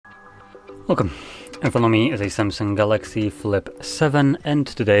Welcome. In front of me is a Samsung Galaxy Flip 7, and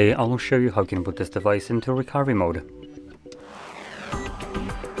today I will show you how you can put this device into recovery mode.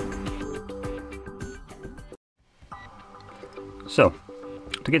 So,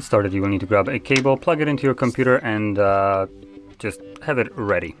 to get started you will need to grab a cable, plug it into your computer, and just have it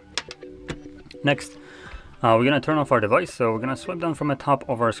ready. Next, we're going to turn off our device, so we're going to swipe down from the top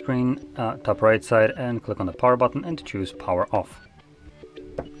of our screen, top right side, and click on the power button and choose power off.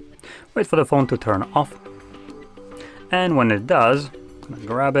 Wait for the phone to turn off, and when it does,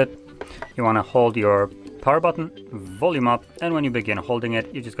 grab it. You want to hold your power button, volume up, and when you begin holding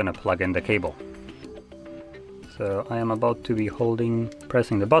it, you're just going to plug in the cable. So I am about to be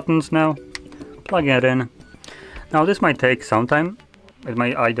pressing the buttons now, plug it in. Now this might take some time. It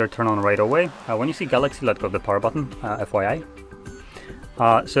might either turn on right away. When you see Galaxy, let go of the power button, FYI.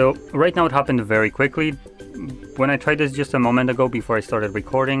 So right now it happened very quickly. When I tried this just a moment ago before I started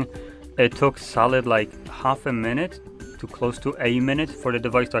recording, it took solid like half a minute to close to a minute for the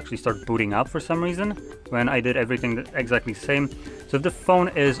device to actually start booting up for some reason, when I did everything exactly the same. So if the phone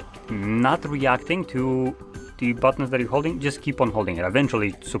is not reacting to the buttons that you're holding, just keep on holding it. Eventually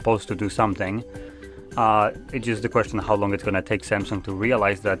it's supposed to do something. It's just the question of how long it's going to take Samsung to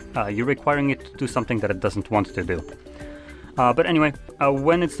realize that you're requiring it to do something that it doesn't want to do. But anyway,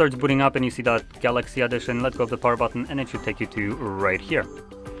 when it starts booting up and you see that Galaxy Edition, let go of the power button and it should take you to right here.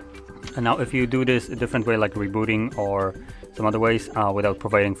 And now if you do this a different way, like rebooting or some other ways, without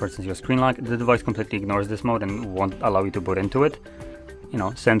providing, for instance, your screen lock, the device completely ignores this mode and won't allow you to boot into it. You know,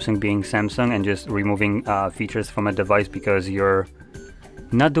 Samsung being Samsung and just removing features from a device because you're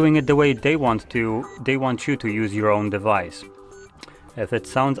not doing it the way they want to. They want you to use your own device. If it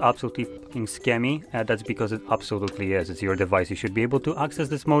sounds absolutely fucking scammy, that's because it absolutely is. It's your device. You should be able to access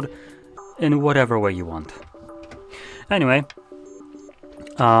this mode in whatever way you want. Anyway,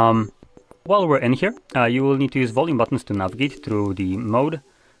 while we're in here, you will need to use volume buttons to navigate through the mode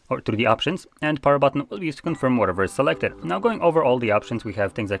or through the options, and power button will be used to confirm whatever is selected. Now, going over all the options, we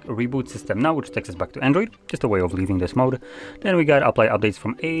have things like reboot system now, which takes us back to Android, just a way of leaving this mode. Then we got apply updates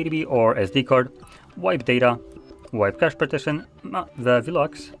from A to B or SD card, wipe data, wipe cache partition, the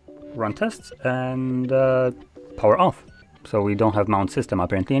Velux, run tests, and power off. So we don't have mount system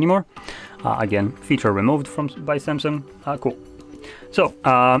apparently anymore. Again, feature removed by Samsung. Cool. So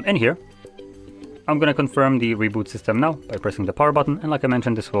in here, I'm going to confirm the reboot system now by pressing the power button, and like I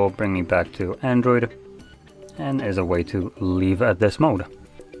mentioned, this will bring me back to Android and is a way to leave at this mode.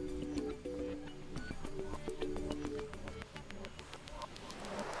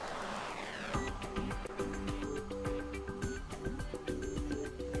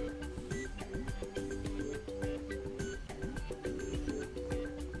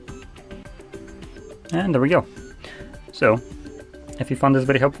 And there we go. So, if you found this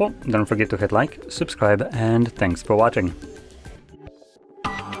very helpful, don't forget to hit like, subscribe, and thanks for watching.